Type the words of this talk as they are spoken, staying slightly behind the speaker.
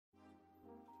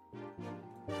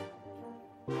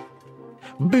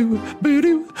Boo, boo,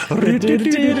 doo. Oh,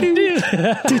 man.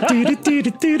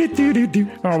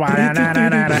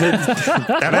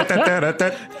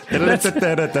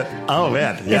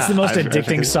 Yeah. It's the most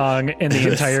addicting song in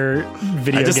the entire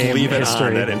video just game leave it history.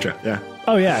 on that intro. Yeah.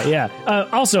 Oh, yeah, yeah.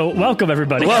 Also, welcome,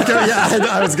 everybody. Welcome. Yeah,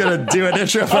 I was going to do an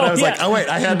intro, but I was like, oh, wait,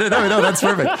 I had to. No, that's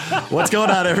perfect. What's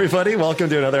going on, everybody? Welcome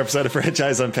to another episode of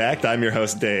Franchise Unpacked. I'm your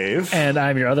host, Dave. And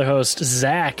I'm your other host,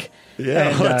 Zach.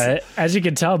 Yeah. And, as you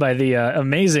can tell by the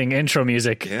amazing intro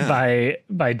music by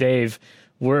Dave,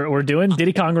 we're doing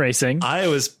Diddy Kong Racing. I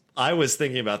was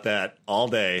thinking about that all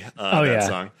day, that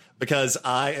song, because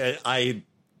I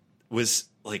was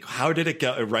like, how did it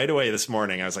go? Right away this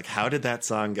morning, I was like, how did that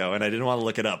song go? And I didn't want to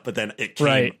look it up, but then it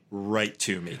came right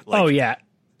to me. Like,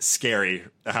 scary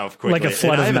how quickly. Like a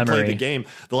flood of memory. I haven't played the game.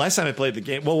 The last time I played the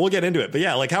game, well, we'll get into it. But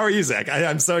yeah, like, how are you, Zach?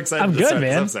 I'm so excited to start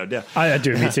this episode. Yeah.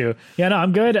 Me too. Yeah, no,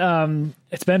 I'm good.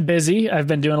 It's been busy. I've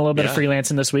been doing a little bit of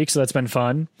freelancing this week, so that's been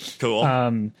fun. Cool.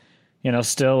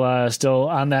 Still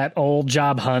on that old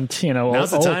job hunt. Now's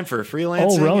the time for freelancing.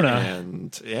 Old Rona.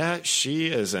 And yeah, she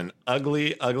is an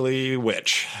ugly, ugly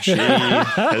witch. She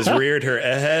has reared her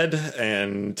head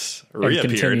and reappeared.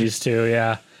 And continues to,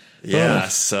 yeah. Yeah,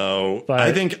 so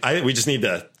I think we just need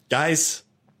to, guys,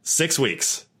 6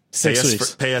 weeks.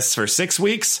 Pay us for 6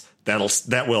 weeks.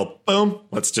 That will, boom,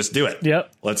 let's just do it.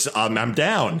 Yep. I'm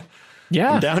down.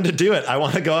 Yeah. I'm down to do it. I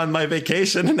want to go on my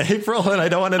vacation in April and I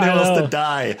don't want anyone else to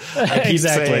die. I keep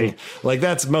saying, like,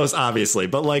 that's most obviously,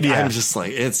 but like, I'm just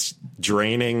like, it's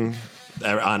draining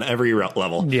on every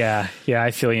level. Yeah. Yeah.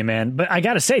 I feel you, man. But I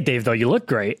got to say, Dave, though, you look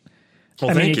great. Well,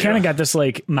 I mean, you kind of got this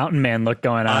like mountain man look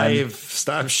going on. I've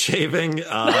stopped shaving.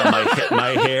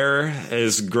 My hair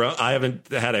is grown. I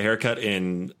haven't had a haircut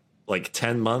in like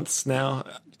 10 months now.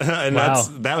 And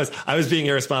I was being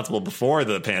irresponsible before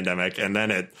the pandemic. And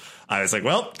then I was like,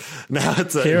 well, now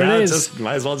just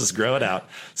might as well just grow it out.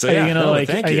 So are you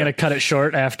gonna cut it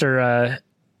short after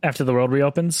the world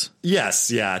reopens?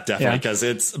 Yes. Yeah, definitely.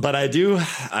 Because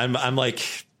I'm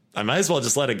like, I might as well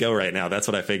just let it go right now. That's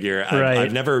what I figure.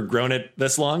 I've never grown it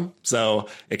this long, so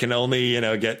it can only,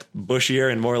 get bushier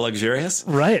and more luxurious.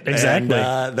 Right, exactly.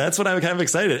 And that's what I'm kind of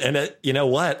excited. And you know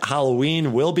what?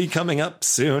 Halloween will be coming up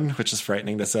soon, which is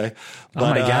frightening to say. But, oh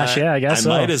my gosh, yeah, I guess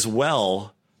so. I might as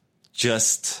well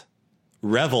just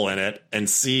revel in it and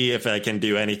see if I can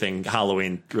do anything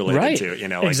Halloween related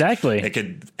to. Exactly. It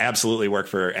could absolutely work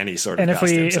for any sort of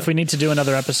costume. And if we need to do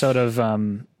another episode of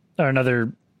or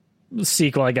another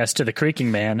sequel, I guess, to The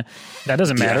Creaking Man, that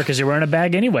doesn't matter because you're wearing a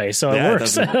bag anyway, so it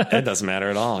works. It doesn't matter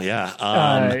at all. Yeah.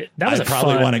 I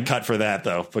probably want to cut for that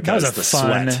though, because the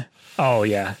sweat. Oh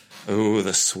yeah. Ooh,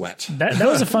 the sweat. That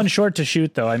was a fun short to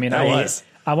shoot though. I mean,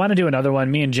 I want to do another one.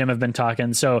 Me and Jim have been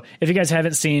talking. So if you guys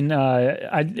haven't seen,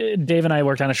 Dave and I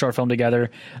worked on a short film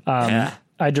together. I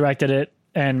directed it,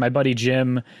 and my buddy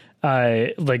Jim,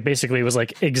 basically was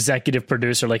like executive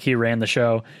producer. Like he ran the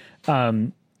show.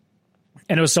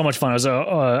 And it was so much fun. It was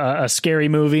a scary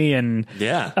movie, and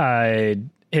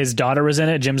his daughter was in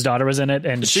it. Jim's daughter was in it,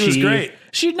 and she was great.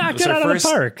 She knocked it out of the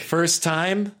park. First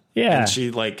time, and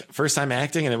she first time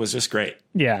acting, and it was just great.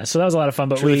 Yeah, so that was a lot of fun.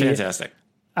 But truly fantastic.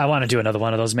 I want to do another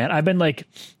one of those, man.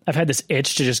 I've had this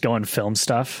itch to just go and film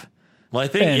stuff. Well, I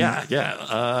think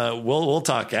we'll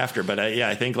talk after, but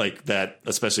I think like that,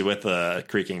 especially with the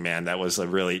Creaking Man, that was I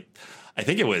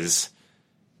think it was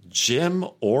Jim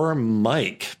or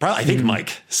Mike. Probably, I think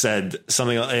Mike said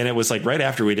something, and it was like right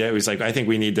after we did. It was like, I think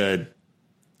we need to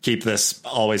keep this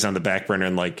always on the back burner,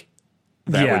 and like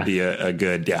that would be a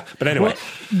good But anyway,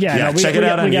 check it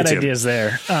out on YouTube. We got ideas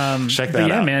there. Check that out.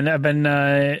 Yeah, man. I've been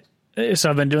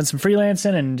doing some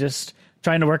freelancing and just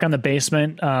trying to work on the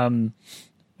basement.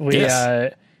 We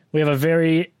have a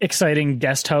very exciting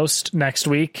guest host next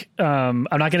week. I'm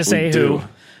not going to say who.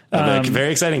 A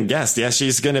very exciting guest. Yeah,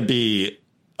 she's going to be.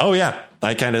 Oh, yeah.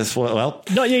 I kind of,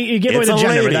 no, you give away the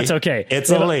gender, but that's okay. It's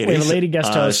a lady. We have a lady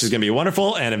guest host. She's going to be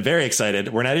wonderful, and I'm very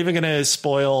excited. We're not even going to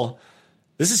spoil.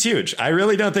 This is huge. I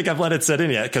really don't think I've let it set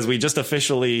in yet, because we just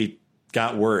officially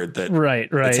got word that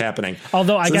it's happening.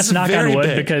 Although I guess knock on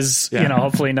wood, because,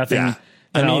 hopefully nothing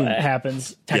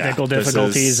happens. Technical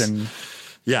difficulties and...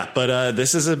 Yeah, but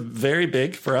this is a very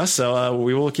big for us, so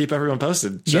we will keep everyone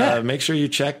posted. Make sure you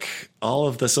check all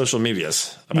of the social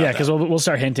medias. Because we'll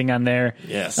start hinting on there.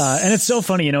 Yes. And it's so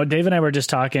funny, Dave and I were just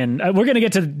talking. We're going to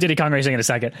get to Diddy Kong Racing in a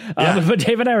second. But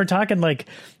Dave and I were talking, like,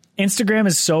 Instagram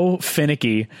is so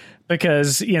finicky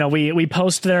because, you know, we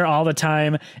post there all the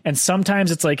time, and sometimes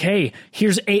it's like, hey,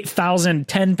 here's 8,000,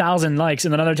 10,000 likes.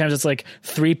 And then other times it's like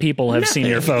 3 people have seen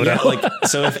your photo. Yeah, like,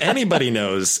 so if anybody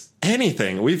knows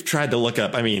anything, we've tried to look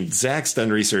up, I mean, Zach's done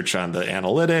research on the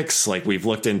analytics. Like, we've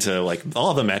looked into like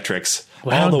all the metrics,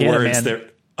 all the words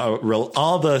that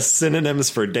all the synonyms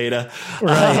for data.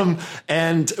 Right.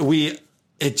 And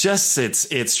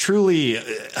it's truly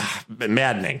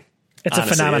maddening. It's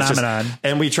honestly a phenomenon.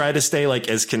 And we try to stay like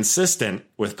as consistent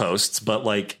with posts, but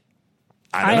like,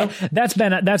 I don't know. That's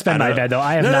been my bad though.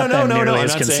 I have not been nearly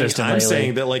as consistent. I'm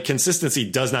saying that like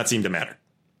consistency does not seem to matter.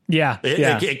 Yeah.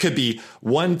 It could be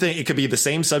one thing. It could be the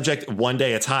same subject. One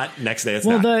day it's hot. Next day it's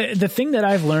not. Well, the thing that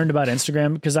I've learned about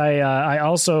Instagram, because I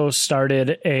also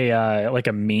started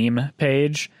a meme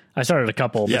page. I started a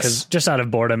couple because just out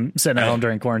of boredom, sitting at home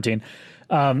during quarantine.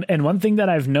 And one thing that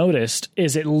I've noticed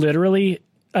is it literally,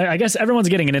 I guess everyone's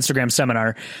getting an Instagram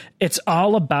seminar. It's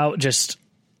all about just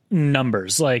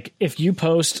numbers. Like if you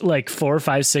post like 4,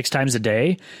 5, 6 times a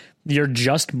day, you're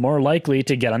just more likely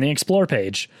to get on the explore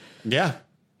page. Yeah.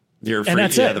 And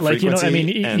that's it. Like, you know, I mean,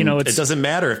 you know, it doesn't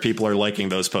matter if people are liking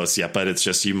those posts yet, but it's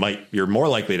just, you're more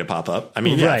likely to pop up. I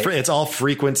mean, it's all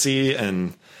frequency.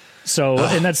 And so,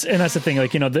 and that's the thing,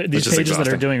 like, you know, these pages that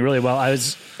are doing really well. I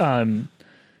was,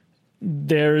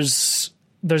 there's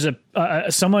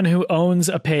someone who owns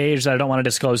a page that I don't want to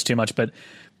disclose too much, but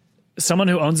someone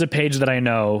who owns a page that I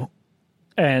know,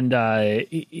 and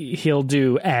he'll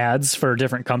do ads for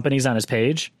different companies on his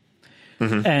page,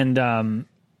 and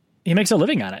he makes a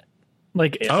living on it,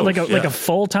 like a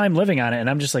full-time living on it. And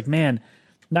I'm just like, man,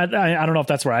 I don't know if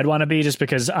that's where I'd want to be, just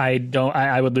because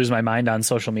I would lose my mind on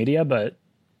social media, but.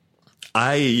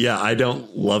 I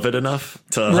don't love it enough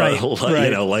to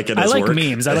you know, like it as I like work.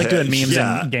 memes. I like doing memes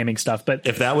and gaming stuff. But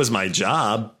if that was my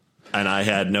job and I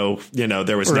had no, you know,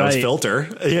 there was no filter,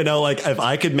 you know, like if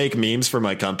I could make memes for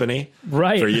my company,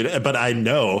 for you, but I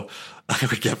know I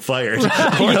would get fired.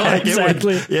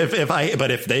 Exactly.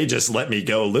 If they just let me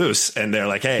go loose and they're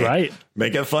like, hey,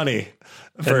 make it funny.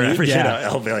 For every, you know,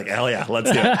 I'll be like, hell yeah,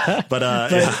 let's do it. But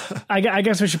I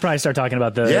guess we should probably start talking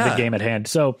about the game at hand.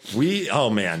 So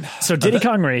so Diddy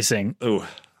Kong Racing. Ooh,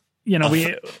 you know,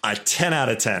 a 10 out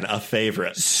of 10, a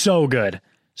favorite. So good.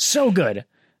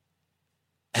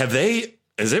 Has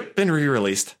it been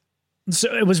re-released?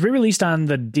 So it was re-released on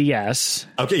the DS.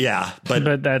 Okay, yeah,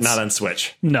 but that's not on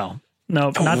Switch. No,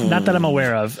 not that I'm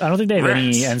aware of. I don't think they have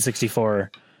any N64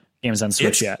 games on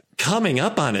Switch yet. Coming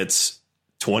up on its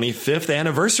 25th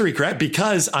anniversary, correct?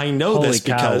 Because I know because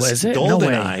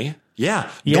GoldenEye,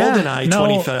 GoldenEye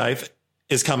 25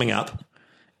 is coming up.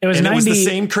 It was it was the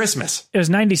same Christmas. It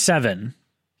was 97.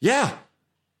 Yeah.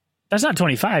 That's not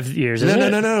 25 years, is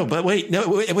it? No. But wait,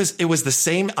 no, it was the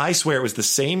same. I swear it was the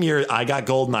same year I got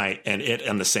GoldenEye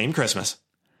and the same Christmas.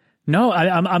 No,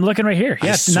 I'm looking right here.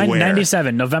 Yes,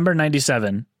 97, November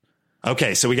 97.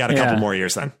 Okay, so we got a couple more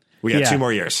years then. We got 2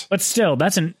 more years. But still,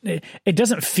 it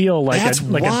doesn't feel like a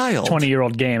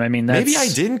 20-year-old game. I mean, maybe I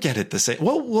didn't get it the same.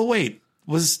 Well, wait.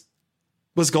 Was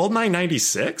GoldenEye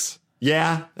 96?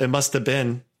 Yeah, it must have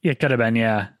been. It could have been,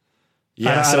 yeah.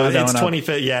 Yeah, so it's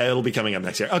 25th. Yeah, it'll be coming up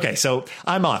next year. Okay, so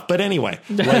I'm off. But anyway,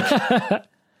 like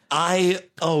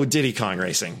Diddy Kong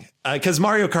Racing. Because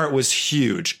Mario Kart was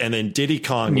huge, and then Diddy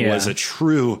Kong was a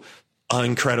true,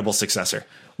 incredible successor.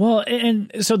 Well,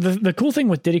 and so the cool thing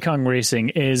with Diddy Kong Racing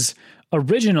is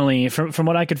originally, from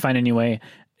what I could find anyway,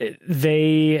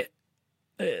 they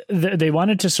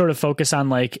wanted to sort of focus on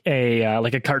like a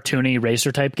cartoony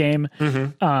racer type game,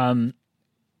 and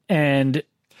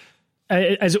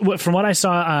from what I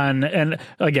saw on, and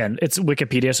again, it's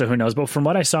Wikipedia, so who knows, but from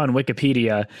what I saw on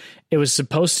Wikipedia, it was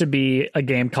supposed to be a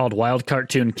game called Wild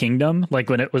Cartoon Kingdom, like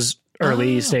when it was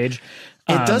early stage.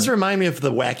 It does remind me of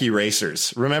the Wacky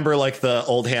Racers. Remember like the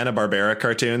old Hanna-Barbera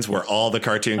cartoons where all the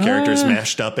cartoon characters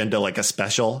mashed up into like a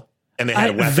special and they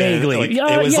had weapons? Vaguely. Like,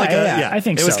 it was I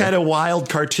think it was kind of wild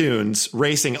cartoons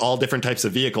racing all different types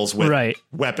of vehicles with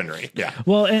weaponry. Yeah.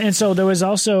 Well, and so there was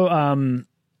also,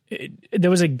 there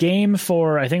was a game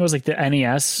for, I think it was like the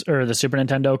NES or the Super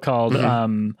Nintendo called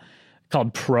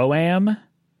Pro-Am.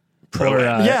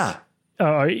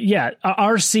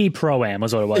 RC Pro-Am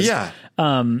was what it was. Yeah.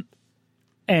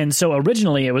 And so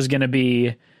originally it was going to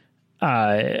be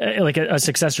like a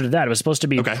successor to that. It was supposed to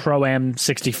be Pro-Am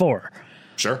 64.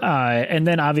 Sure. And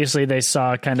then obviously they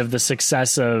saw kind of the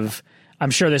success of,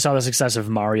 I'm sure they saw the success of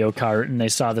Mario Kart, and they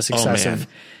saw the success of,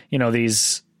 you know,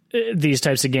 these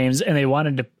types of games, and they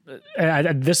wanted to,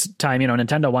 at this time, you know,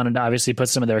 Nintendo wanted to obviously put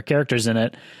some of their characters in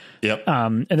it. Yep.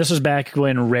 And this was back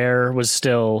when Rare was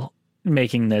still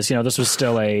making this, you know, this was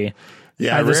still a,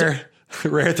 Rare.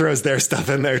 Rare throws their stuff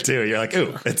in there too. You're like,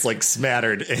 ooh, it's like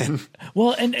smattered in.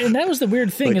 Well, and that was the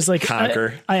weird thing is like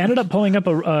I ended up pulling up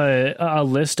a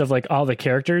list of like all the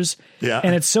characters. Yeah.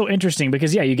 And it's so interesting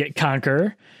because you get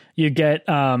Conquer, you get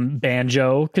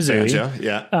Banjo Kazooie. Banjo,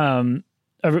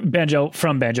 yeah. Banjo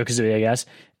from Banjo Kazooie, I guess.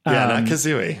 Yeah, not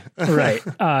Kazooie. Right.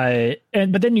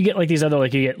 But then you get like these other,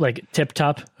 like you get like Tip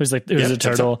Top, who's a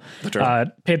turtle.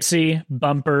 Pipsy,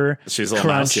 Bumper, she's a little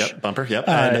Crunch. mouse. Yep, Bumper. Yep.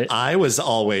 And I was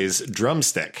always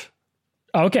Drumstick.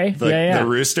 Okay. The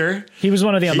rooster. He was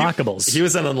one of the unlockables. He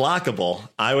was an unlockable.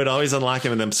 I would always unlock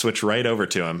him and then switch right over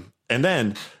to him. And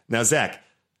then, now Zach,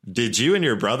 did you and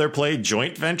your brother play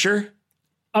Joint Venture?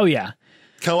 Oh yeah.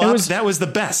 Co-op? That was the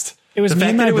best. It was me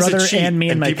and my brother and me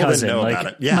and my people cousin. Didn't know about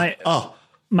it. Yeah.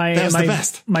 That was the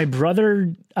best. My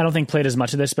brother, I don't think played as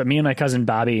much of this, but me and my cousin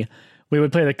Bobby, we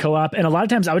would play the co-op. And a lot of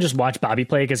times I would just watch Bobby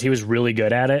play because he was really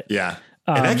good at it. Yeah.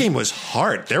 And that game was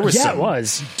hard. There was it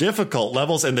was difficult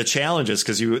levels and the challenges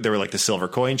because there were like the silver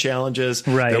coin challenges.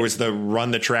 Right. There was the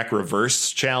run the track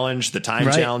reverse challenge, the time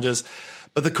challenges.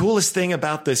 But the coolest thing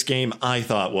about this game, I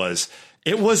thought, was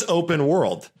it was open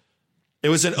world. It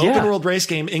was an open world race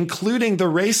game, including the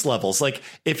race levels. Like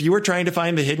if you were trying to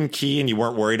find the hidden key and you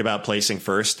weren't worried about placing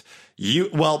first,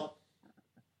 I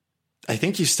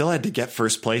think you still had to get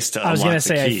first place to unlock the key. I was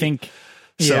going to say, I think.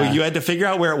 So you had to figure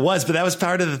out where it was, but that was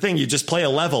part of the thing. You just play a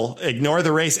level, ignore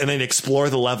the race, and then explore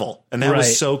the level. And that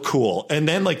was so cool. And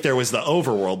then like there was the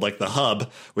overworld, like the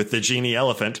hub with the genie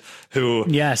elephant who,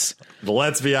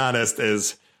 let's be honest,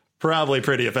 is probably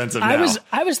pretty offensive now.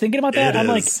 I was thinking about that. I'm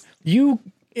like,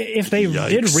 if they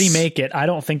did remake it, I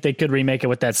don't think they could remake it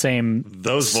with that same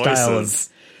style voices.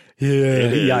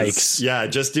 Yikes. Yeah,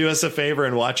 just do us a favor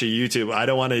and watch a YouTube. I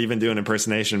don't want to even do an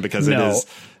impersonation because it is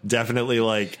definitely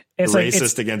like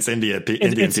racist against Indian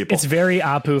people. It's very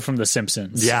Apu from The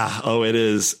Simpsons. Yeah. Oh, it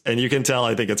is. And you can tell,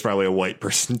 I think it's probably a white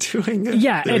person doing it.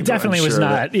 Yeah, it definitely was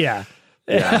not. Yeah.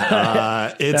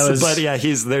 Yeah.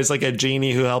 There's like a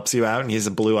genie who helps you out and he's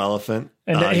a blue elephant.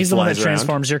 And he's the one that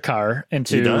transforms your car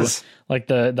into like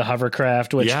the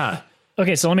hovercraft, which,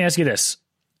 okay. So let me ask you this.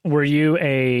 Were you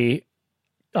a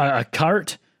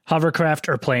cart, hovercraft,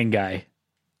 or plane guy?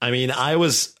 I mean, I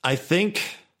think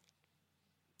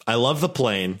I love the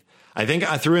plane. I think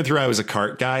through and through, I was a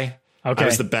kart guy. Okay. I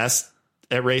was the best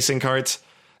at racing karts.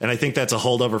 And I think that's a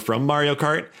holdover from Mario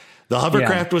Kart. The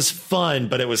hovercraft was fun,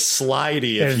 but it was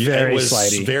slidey. It was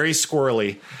slidey. Very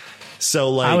squirrely. So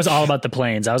like, I was all about the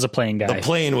planes. I was a plane guy. The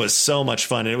plane was so much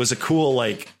fun. And it was a cool,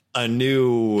 like a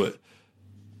new,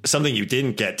 something you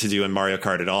didn't get to do in Mario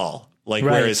Kart at all. Like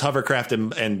whereas hovercraft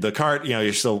and the kart,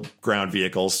 you're still ground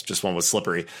vehicles, just one was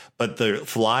slippery, but the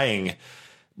flying,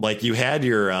 like you had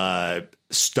your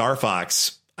Star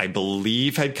Fox, I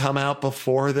believe had come out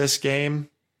before this game.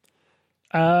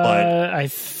 I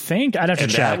think I'd have to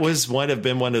check. That have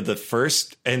been one of the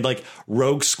first, and like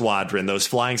Rogue Squadron, those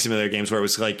flying simulator games where it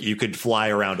was like you could fly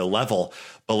around a level,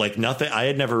 but like nothing. I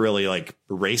had never really like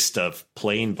raced a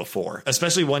plane before,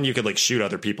 especially one you could like shoot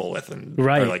other people with, and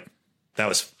like that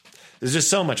was. It's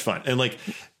just so much fun. And like,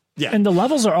 and the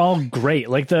levels are all great.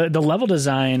 Like the level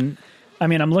design. I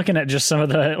mean, I'm looking at just some of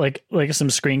the like some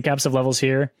screen caps of levels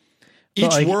here.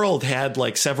 Each world had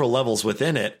like several levels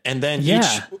within it. And then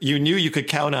you knew you could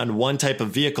count on one type of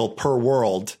vehicle per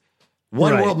world.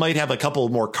 One world might have a couple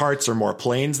more carts or more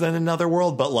planes than another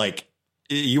world, but like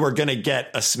you were going to get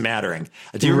a smattering.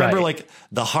 Do you remember like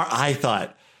I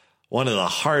thought one of the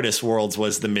hardest worlds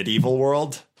was the medieval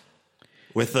world.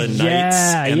 With the knights,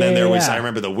 and then there was, I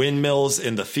remember the windmills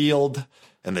in the field,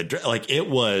 and it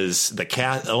was the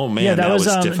cat. Oh man, that was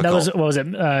difficult. That was, what was it?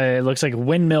 It looks like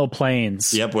Windmill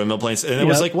Plains. Yep, Windmill Plains, and it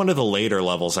was like one of the later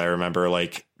levels. I remember,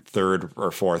 like third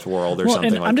or fourth world or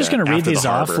something. And I'm just going to read these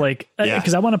off,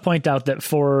 because I want to point out that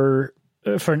for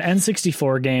an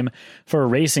N64 game, for a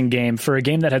racing game, for a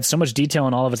game that had so much detail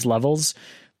in all of its levels.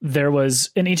 There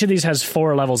was, and each of these has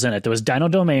 4 levels in it. There was Dino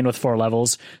Domain with 4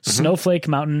 levels, Snowflake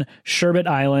Mountain, Sherbet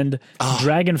Island,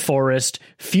 Dragon Forest,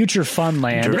 Future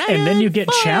Funland, and then you get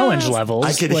challenge levels.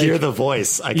 I could hear the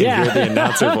voice. I can hear the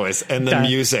announcer voice and the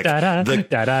music. Do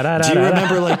you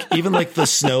remember like even like the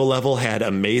snow level had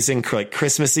amazing like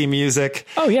Christmassy music?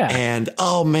 Oh yeah. And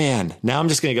oh man, now I'm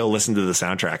just going to go listen to the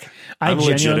soundtrack. I'm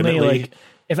genuinely like,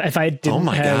 If I didn't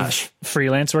have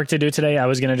freelance work to do today, I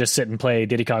was going to just sit and play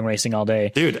Diddy Kong Racing all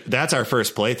day. Dude, that's our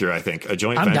first playthrough, I think. A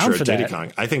joint venture of Diddy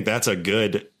Kong. I think that's a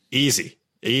good, easy,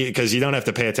 because you don't have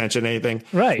to pay attention to anything.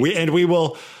 Right. We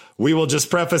will just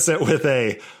preface it with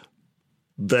the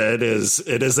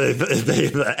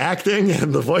acting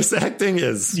and the voice acting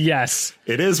is. Yes.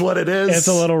 It is what it is. It's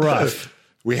a little rough.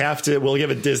 We'll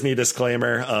give a Disney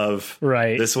disclaimer of.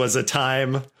 Right. This was a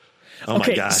time Oh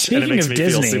my gosh. And it makes me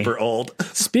feel super old.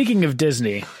 Speaking of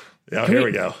Disney. Here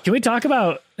we go. Can we talk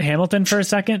about Hamilton for a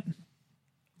second?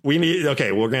 We're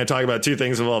going to talk about two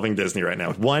things involving Disney right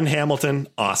now. One, Hamilton,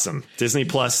 awesome. Disney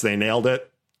Plus, they nailed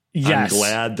it. Yes. I'm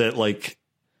glad that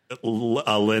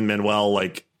Lin-Manuel,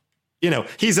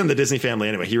 he's in the Disney family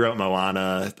anyway. He wrote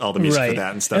Moana, all the music for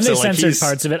that and stuff. And they censored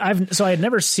parts of it. I had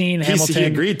never seen Hamilton. He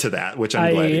agreed to that, which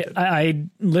I'm glad he did. I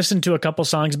listened to a couple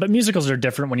songs, but musicals are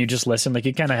different when you just listen. Like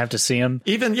you kind of have to see them.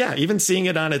 Even seeing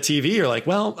it on a TV, you're like,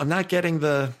 well, I'm not getting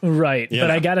the right.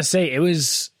 But I gotta say,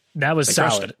 that was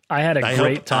solid. I had a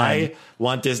great time. I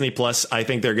want Disney Plus. I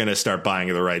think they're going to start buying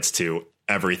the rights to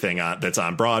everything that's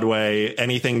on Broadway,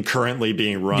 anything currently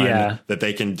being run that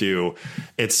they can do.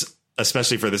 It's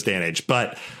especially for this day and age.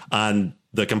 But on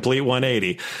the complete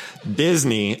 180,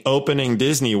 Disney opening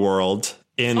Disney World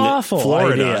in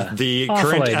Florida, the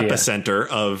current epicenter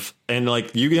of, and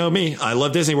you know me, I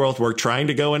love Disney World. We're trying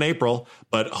to go in April,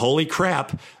 but holy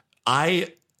crap.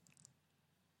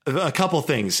 A couple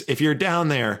things. If you're down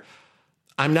there,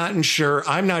 I'm not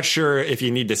sure if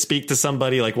you need to speak to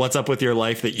somebody, like what's up with your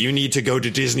life that you need to go to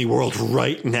Disney World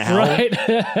right now.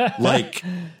 Right.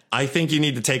 I think you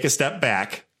need to take a step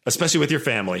back, especially with your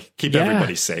family. Keep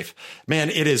everybody safe. Man,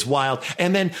 it is wild.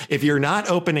 And then if you're not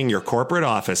opening your corporate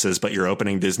offices, but you're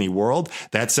opening Disney World,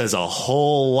 that says a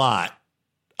whole lot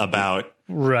about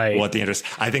what the interest.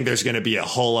 I think there's going to be a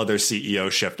whole other CEO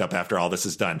shift up after all this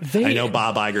is done. I know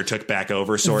Bob Iger took back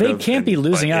over They can't be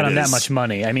losing out on that much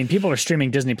money. I mean, people are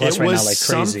streaming Disney Plus right now like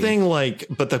crazy.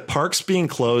 But the parks being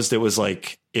closed, it was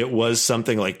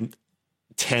something like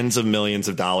tens of millions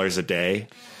of dollars a day.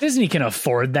 Disney can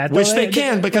afford that, which they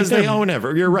can because they own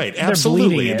ever. You're right.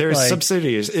 Absolutely. There's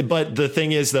subsidies. But the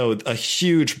thing is, though, a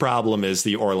huge problem is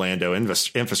the Orlando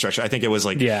infrastructure. I think it was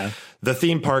the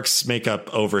theme parks make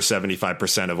up over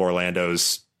 75% of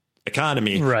Orlando's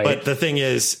economy. Right. But the thing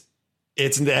is,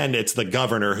 it's the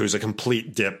governor who's a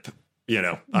complete dip.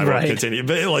 I won't continue,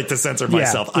 but to censor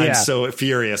myself. I'm so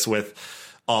furious with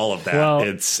all of that. Well,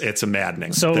 it's a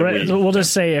maddening. So we'll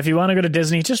just say, if you want to go to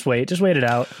Disney, just wait it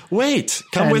out.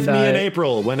 Come with me in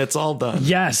April when it's all done.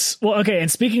 Yes. Well, okay.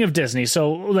 And speaking of Disney,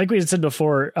 so like we had said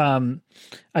before,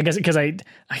 I guess because I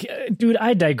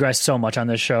digress so much on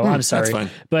this show. I'm sorry, that's fine.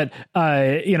 But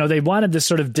they wanted this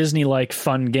sort of Disney-like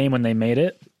fun game when they made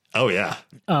it. Oh yeah.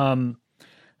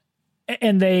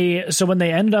 And when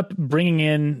they ended up bringing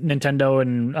in Nintendo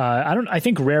and I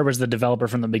think Rare was the developer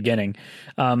from the beginning.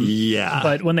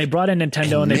 But when they brought in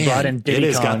Nintendo and they brought in Diddy Kong, it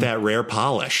has got that Rare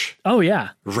polish. Oh yeah.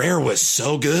 Rare was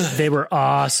so good. They were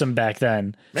awesome back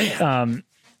then. Man.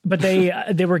 But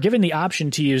they were given the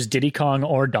option to use Diddy Kong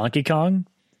or Donkey Kong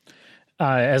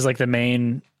as the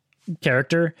main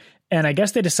character. And I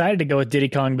guess they decided to go with Diddy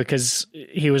Kong because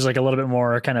he was a little bit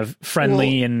more kind of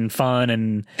friendly and fun.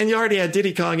 And you already had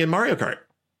Diddy Kong in Mario Kart.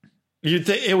 You'd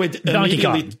think it would Donkey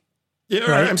Kong.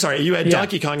 Right? I'm sorry, you had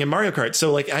Donkey Kong in Mario Kart.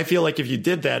 So I feel like if you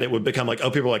did that, it would become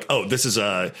people are like, oh, this is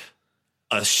a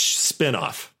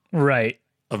spin-off. Right.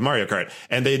 Of Mario Kart.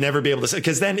 And they'd never be able to say,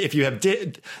 because then if you have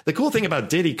the cool thing about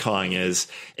Diddy Kong is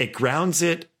it grounds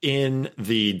it in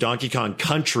the Donkey Kong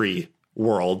Country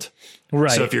world.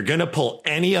 Right. So if you're going to pull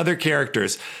any other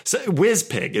characters,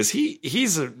 Whizpig,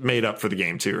 he's made up for the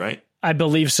game too, right? I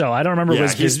believe so. I don't remember.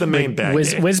 Yeah, he's the main bad guy.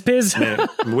 Whizpig.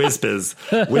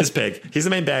 Whizpig. He's the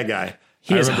main bad guy.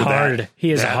 He is hard.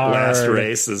 He is hard. Last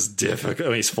race is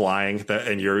difficult. He's flying,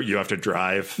 and you have to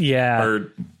drive. Yeah.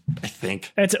 Or I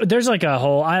think there's a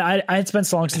whole. I had spent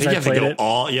so long since I played it.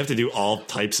 You have to do all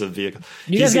types of vehicles.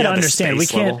 You guys got to understand. We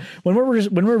can't when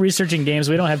we're researching games.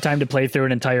 We don't have time to play through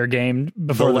an entire game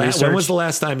before research. When was the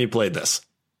last time you played this?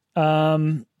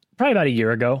 Probably about a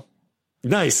year ago.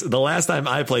 Nice. The last time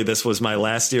I played this was my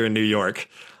last year in New York.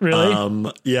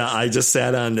 Really? Yeah, I just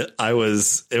sat on. It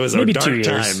was a dark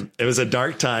time. It was a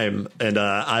dark time, and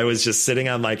I was just sitting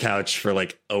on my couch for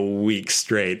a week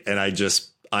straight, and I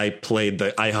played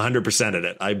I 100%ed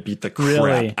it. I beat the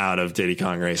crap out of Diddy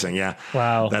Kong Racing. Yeah.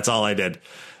 Wow. That's all I did.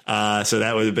 So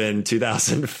that would have been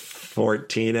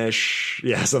 2014-ish.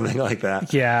 Yeah, something like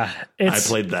that. Yeah. I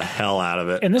played the hell out of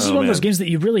it. And this is one of those games that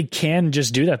you really can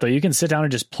just do that, though. You can sit down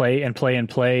and just play and play and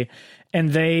play.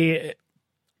 And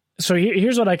so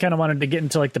here's what I kind of wanted to get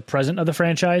into the present of the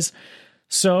franchise.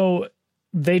 So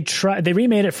they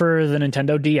remade it for the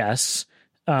Nintendo DS.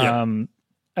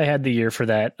 I had the year for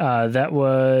that. That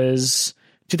was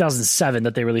 2007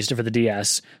 that they released it for the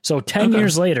DS. So 10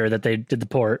 years later that they did the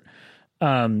port.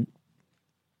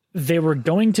 They were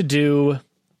going to do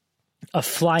a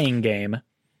flying game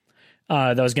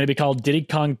that was going to be called Diddy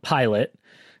Kong Pilot.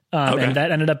 And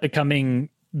that ended up becoming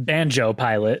Banjo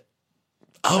Pilot.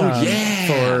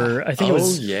 For I think it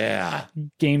was yeah,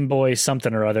 Game Boy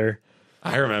something or other.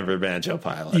 I remember Banjo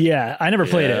Pilot. Yeah, I never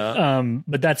played it.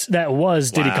 But that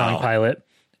was Diddy Kong Pilot.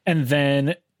 And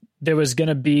then there was going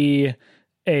to be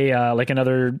a like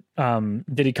another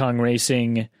Diddy Kong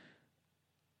Racing,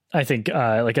 I think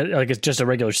like it's just a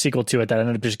regular sequel to it that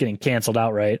ended up just getting canceled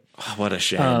outright. Oh, what a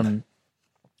shame.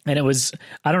 And it was,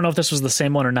 I don't know if this was the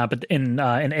same one or not, but in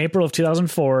April of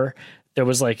 2004, there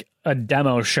was like a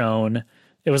demo shown.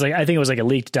 It was like, I think it was like a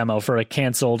leaked demo for a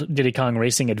canceled Diddy Kong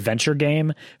Racing adventure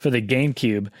game for the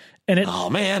GameCube. And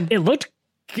it looked,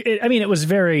 I mean, it was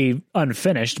very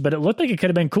unfinished, but it looked like it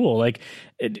could have been cool. Like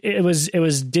it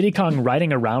was Diddy Kong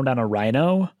riding around on a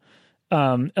rhino,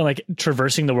 and like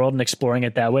traversing the world and exploring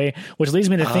it that way, which leads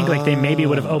me to think like they maybe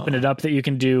would have opened it up that you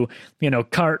can do,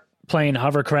 cart, plane,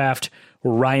 hovercraft,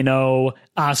 rhino,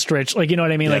 ostrich, like, you know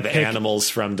what I mean? Yeah, like the animals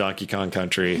from Donkey Kong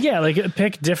Country. Yeah, like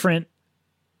pick different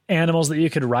animals that you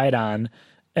could ride on.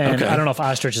 And I don't know if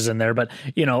ostrich is in there, but,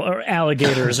 or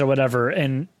alligators or whatever,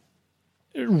 and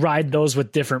ride those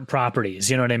with different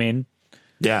properties. You know what I mean?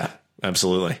 Yeah,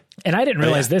 absolutely. And I didn't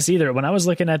realize this either. When I was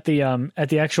looking at the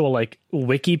actual like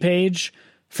wiki page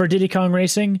for Diddy Kong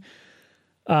Racing,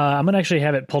 I'm going to actually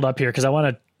have it pulled up here because I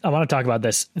want to talk about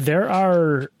this. There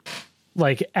are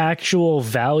like actual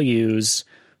values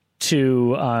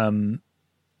to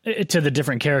the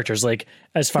different characters, like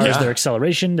as far as their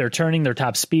acceleration, their turning, their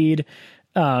top speed.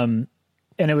 And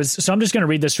it was, so I'm just going to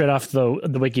read this straight off the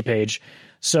wiki page.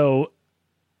 So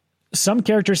some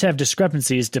characters have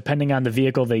discrepancies depending on the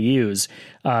vehicle they use.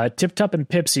 Tip Top and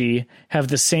Pipsy have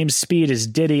the same speed as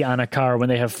Diddy on a car when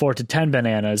they have 4 to 10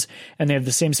 bananas, and they have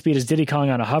the same speed as Diddy Kong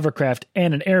on a hovercraft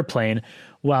and an airplane,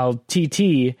 while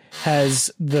TT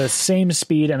has the same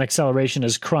speed and acceleration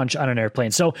as Crunch on an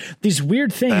airplane. So these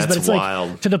weird things, but it's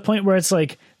wild. Like to the point where it's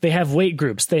like they have weight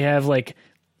groups. They have like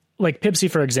Pipsy,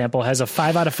 for example, has a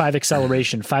 5 out of 5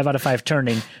 acceleration, 5 out of 5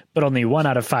 turning, but only 1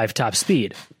 out of 5 top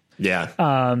speed. Yeah.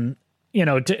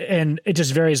 And it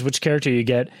just varies which character you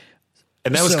get.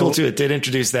 And that was cool too. It did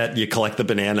introduce that you collect the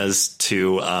bananas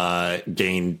to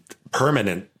gain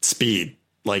permanent speed.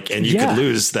 Like, and you could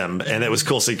lose them, and it was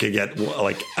cool. So you could get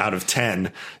like out of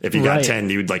 10. If you got 10,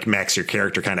 you'd like max your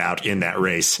character kind of out in that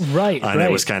race. Right. And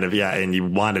it was kind of, and you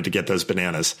wanted to get those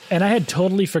bananas. And I had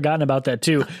totally forgotten about that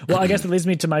too. Well, I guess that leads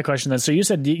me to my question then. So you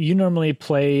said you normally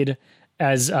played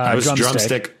as I was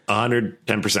drumstick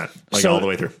 110%, like all the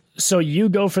way through. So you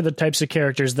go for the types of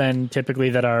characters then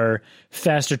typically that are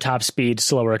faster top speed,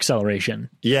 slower acceleration.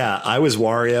 Yeah, I was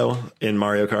Wario in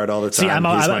Mario Kart all the time. See,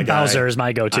 I'm Bowser is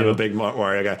my go-to. I'm a big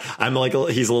Wario guy. I'm like,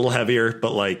 he's a little heavier,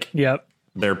 but like,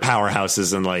 they're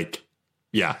powerhouses and like,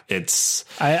 it's.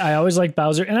 I always like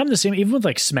Bowser, and I'm the same even with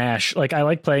like Smash. Like I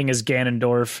like playing as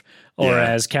Ganondorf or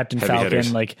as Captain Falcon,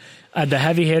 hitters. Like the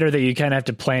heavy hitter that you kind of have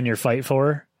to plan your fight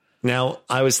for. Now,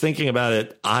 I was thinking about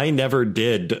it.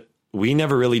 We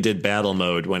never really did battle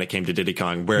mode when it came to Diddy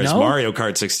Kong, whereas Mario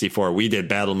Kart 64, we did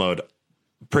battle mode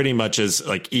pretty much as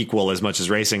like equal as much as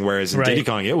racing. Whereas in Diddy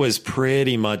Kong, it was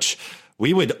pretty much,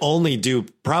 we would only do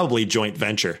probably joint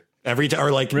venture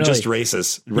just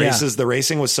races. The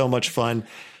racing was so much fun.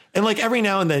 And like every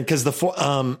now and then, because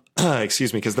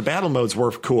because the battle modes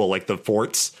were cool, like the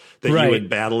forts that you would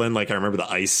battle in. Like I remember the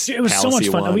ice. It was so much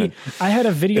fun. I had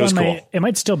a video on it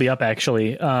might still be up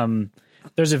actually.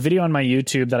 There's a video on my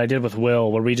YouTube that I did with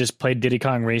Will where we just played Diddy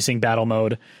Kong Racing battle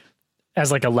mode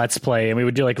as like a let's play, and we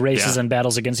would do like races and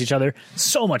battles against each other.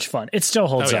 So much fun. It still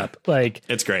holds up. Like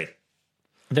it's great.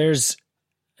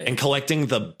 And collecting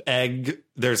the egg.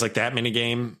 There's like that mini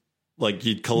game. Like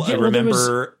you'd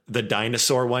remember the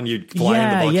dinosaur one. You'd fly in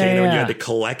the volcano and you had to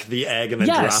collect the egg and then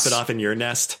drop it off in your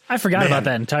nest. I forgot about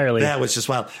that entirely. That was just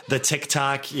wild. The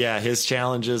TikTok, his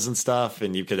challenges and stuff,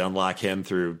 and you could unlock him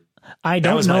through.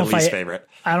 That was my least favorite.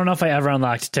 I don't know if I ever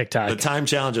unlocked TikTok. The time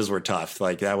challenges were tough.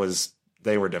 Like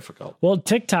they were difficult. Well,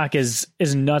 TikTok is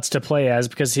nuts to play as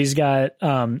because he's got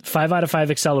 5 out of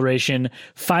 5 acceleration,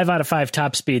 5 out of 5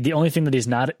 top speed. The only thing that he's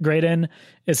not great in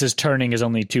is his turning is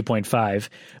only 2.5.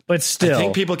 But still, I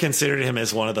think people considered him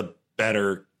as one of the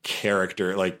better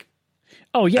characters.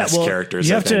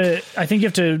 Characters. I think you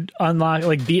have to unlock,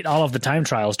 like beat all of the time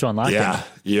trials to unlock them. Yeah,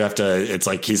 you have to. It's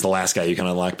like he's the last guy you can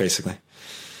unlock, basically.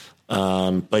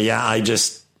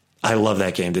 I love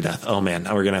that game to death. Oh man,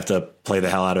 we're going to have to play the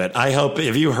hell out of it. I hope,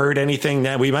 if you heard anything,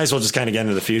 that we might as well just kind of get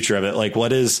into the future of it. Like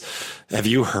have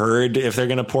you heard if they're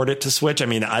going to port it to Switch? I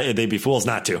mean, they'd be fools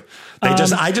not to. I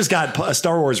just got a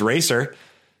Star Wars Racer,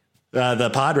 the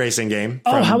pod racing game.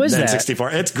 How is N64.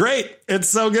 that? It's great. It's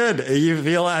so good. You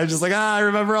feel, I'm just like, I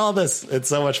remember all this. It's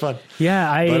so much fun. Yeah.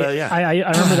 I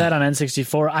remember that on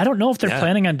N64. I don't know if they're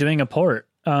planning on doing a port.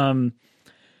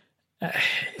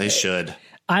 They should.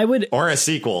 I would, or a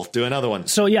sequel. Do another one.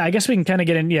 So yeah, I guess we can kind of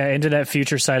get into that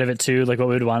future side of it too, like what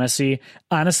we would want to see.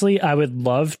 Honestly, I would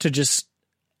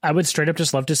straight up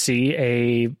just love to see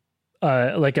a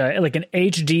like an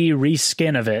HD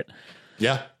reskin of it.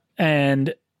 Yeah.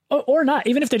 And or not,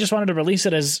 even if they just wanted to release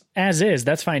it as is,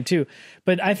 that's fine too.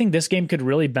 But I think this game could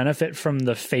really benefit from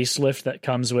the facelift that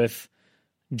comes with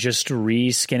just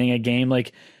reskinning a game.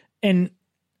 Like, and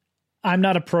I'm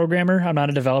not a programmer, I'm not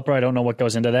a developer, I don't know what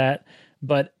goes into that,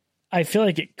 but I feel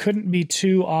like it couldn't be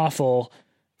too awful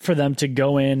for them to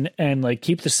go in and like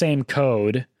keep the same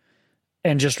code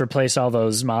and just replace all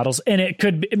those models. And it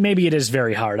could be, maybe it is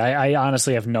very hard. I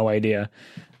honestly have no idea.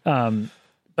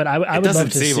 But I would love to see. It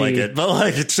doesn't seem like it, but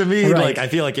like to me, right. Like I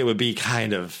feel like it would be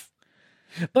kind of.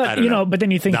 But but then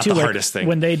you think not too, the like hardest thing.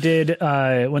 When they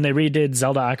redid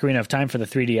Zelda Ocarina of Time for the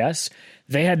 3DS,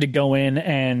 they had to go in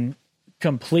and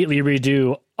completely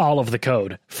redo all of the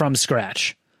code from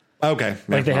scratch. Okay,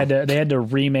 like they had to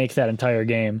remake that entire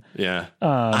game. Yeah,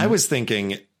 I was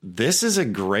thinking this is a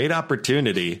great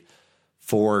opportunity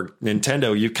for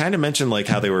Nintendo. You kind of mentioned like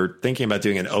how they were thinking about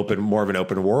doing more of an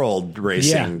open world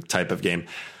racing type of game.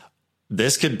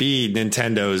 This could be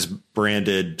Nintendo's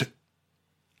branded,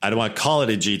 I don't want to call it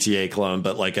a GTA clone,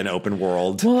 but like an open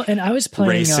world. Well, and I was playing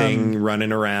racing,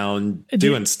 running around,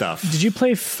 doing stuff. Did you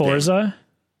play Forza?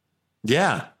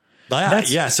 Yeah.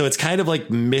 Yeah. So it's kind of like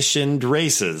missioned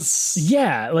races.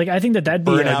 Yeah. Like I think that'd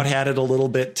be Burnout had it a little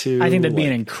bit too. I think that'd be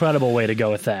an incredible way to go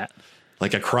with that.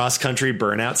 Like a cross-country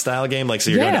Burnout style game. Like, so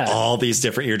you're going to all these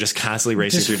different, you're just constantly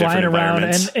racing through different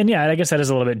environments. And yeah, I guess that is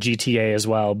a little bit GTA as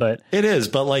well, but it is,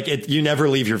 but like you never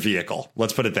leave your vehicle.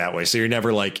 Let's put it that way. So you're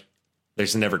never like,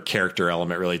 there's never character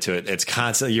element really to it. It's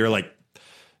constantly, you're like,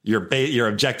 your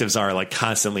objectives are like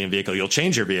constantly in vehicle. You'll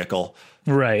change your vehicle.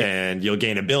 Right. And you'll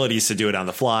gain abilities to do it on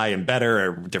the fly and better,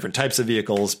 or different types of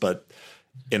vehicles, but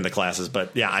in the classes.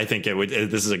 But yeah, I think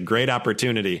this is a great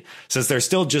opportunity since they're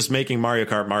still just making Mario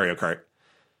Kart.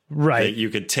 Right. You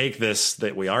could take this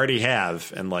that we already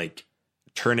have and like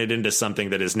turn it into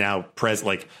something that is now present.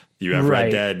 Like you have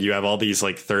Red Dead, you have all these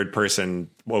like third person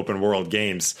open world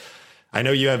games. I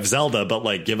know you have Zelda, but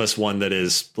like give us one that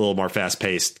is a little more fast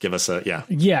paced. Give us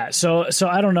Yeah. So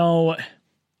I don't know.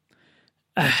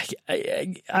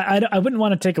 I wouldn't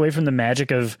want to take away from the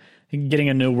magic of getting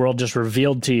a new world just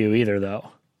revealed to you either,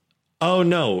 though. Oh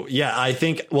no. Yeah. I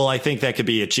think that could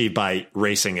be achieved by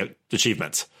racing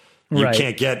achievements. You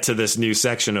can't get to this new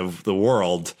section of the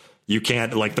world. You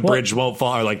can't, like the bridge won't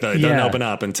fall, or like it doesn't open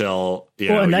up until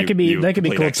and that could be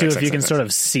cool too if you can sort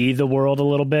of see the world a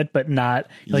little bit, but not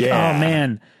like oh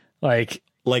man, like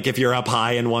if you're up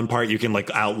high in one part, you can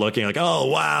like out looking like, oh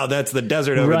wow, that's the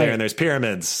desert over there, and there's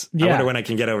pyramids. I wonder when I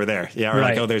can get over there. Yeah, or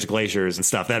like oh, there's glaciers and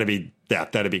stuff. That'd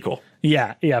be cool.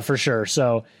 Yeah, for sure.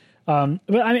 So. But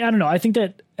I mean, I don't know. I think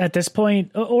that at this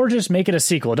point, or just make it a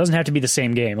sequel. It doesn't have to be the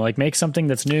same game. Like make something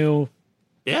that's new,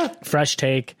 fresh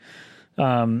take.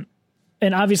 And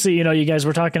obviously, you guys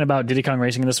were talking about Diddy Kong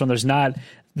Racing in this one. There's not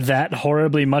that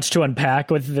horribly much to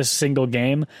unpack with this single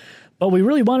game, but we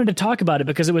really wanted to talk about it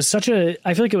because I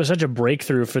feel like it was such a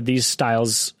breakthrough for these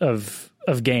styles of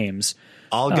games.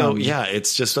 I'll go.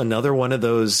 It's just another one of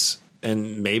those.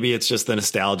 And maybe it's just the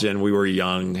nostalgia and we were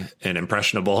young and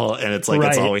impressionable and it's like,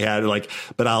 that's all we had. Like,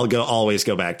 but I'll always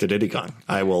go back to Diddy Kong.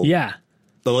 I will. Yeah.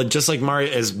 Just like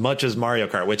Mario, as much as Mario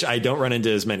Kart, which I don't run into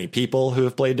as many people who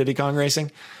have played Diddy Kong Racing,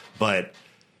 but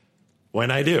when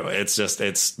I do, it's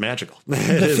magical.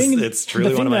 It's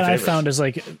truly one of my favorites. The thing that I found is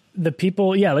like the people,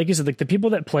 like you said, like the people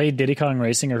that play Diddy Kong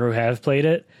Racing or who have played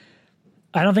it,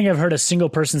 I don't think I've heard a single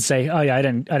person say, oh yeah, I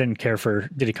didn't care for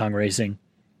Diddy Kong Racing.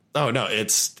 Oh no,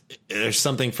 there's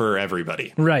something for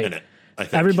everybody in it. I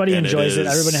think. Everybody enjoys it.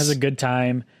 Everyone has a good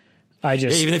time.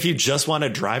 Even if you just want to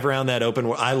drive around that open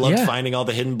world, I loved finding all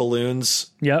the hidden balloons.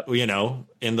 Yep.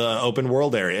 In the open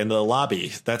world area, in the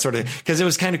lobby, that sort of, because it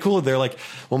was kind of cool. They're like,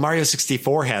 well, Mario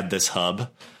 64 had this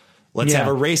hub. Let's have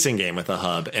a racing game with a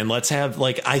hub, and let's have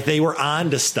they were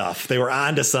on to stuff. They were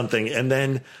on to something, and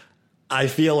then. I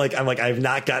feel like I've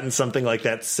not gotten something like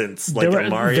that since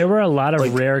Mario. There were a lot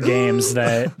of rare games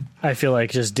that I feel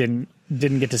like just didn't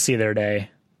get to see their day.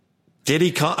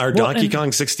 Donkey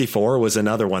Kong 64 was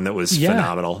another one that was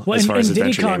phenomenal as far as adventure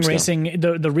games go. Diddy Kong Racing,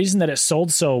 the reason that it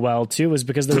sold so well too was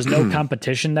because there was no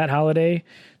competition that holiday.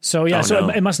 So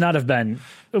it must not have been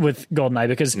with GoldenEye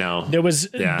because there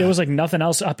was like nothing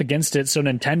else up against it. So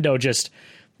Nintendo just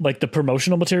like the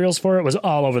promotional materials for it was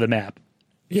all over the map.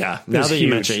 Yeah, now that you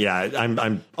mention it,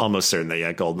 I'm almost certain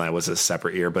that GoldenEye was a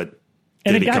separate year, but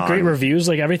and it got great reviews.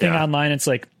 Like everything online, it's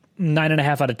like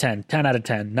 9.5 out of 10, 10 out of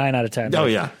 10, 9 out of 10. Oh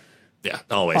yeah, Yeah,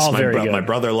 always. All very good. My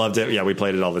brother loved it. Yeah, we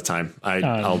played it all the time.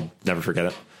 I'll never forget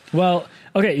it. Well,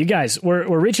 okay, you guys,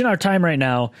 we're reaching our time right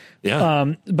now.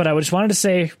 Yeah. But I just wanted to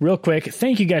say real quick,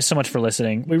 thank you guys so much for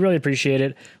listening. We really appreciate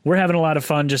it. We're having a lot of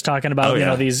fun just talking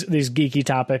about these geeky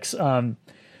topics.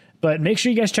 But make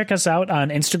sure you guys check us out on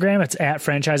Instagram. It's at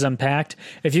Franchise Unpacked.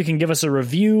 If you can give us a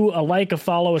review, a like, a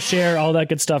follow, a share, all that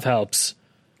good stuff helps.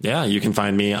 Yeah, you can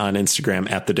find me on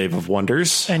Instagram at the Dave of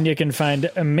Wonders. And you can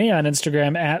find me on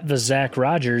Instagram at the Zach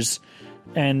Rogers.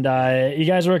 And you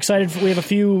guys were excited. We have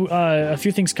a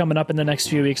few things coming up in the next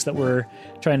few weeks that we're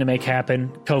trying to make happen,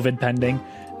 COVID pending.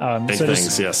 Big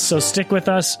things, yes. So stick with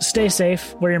us. Stay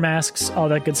safe. Wear your masks. All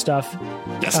that good stuff.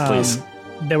 Yes, please.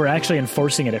 They were actually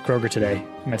enforcing it at Kroger today.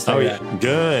 Yeah,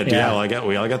 good. Yeah, well,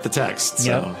 we all got the text.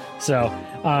 So,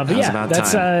 but yeah,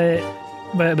 that's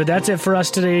but that's it for us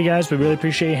today, you guys. We really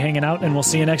appreciate you hanging out, and we'll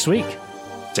see you next week.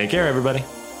 Take care, everybody.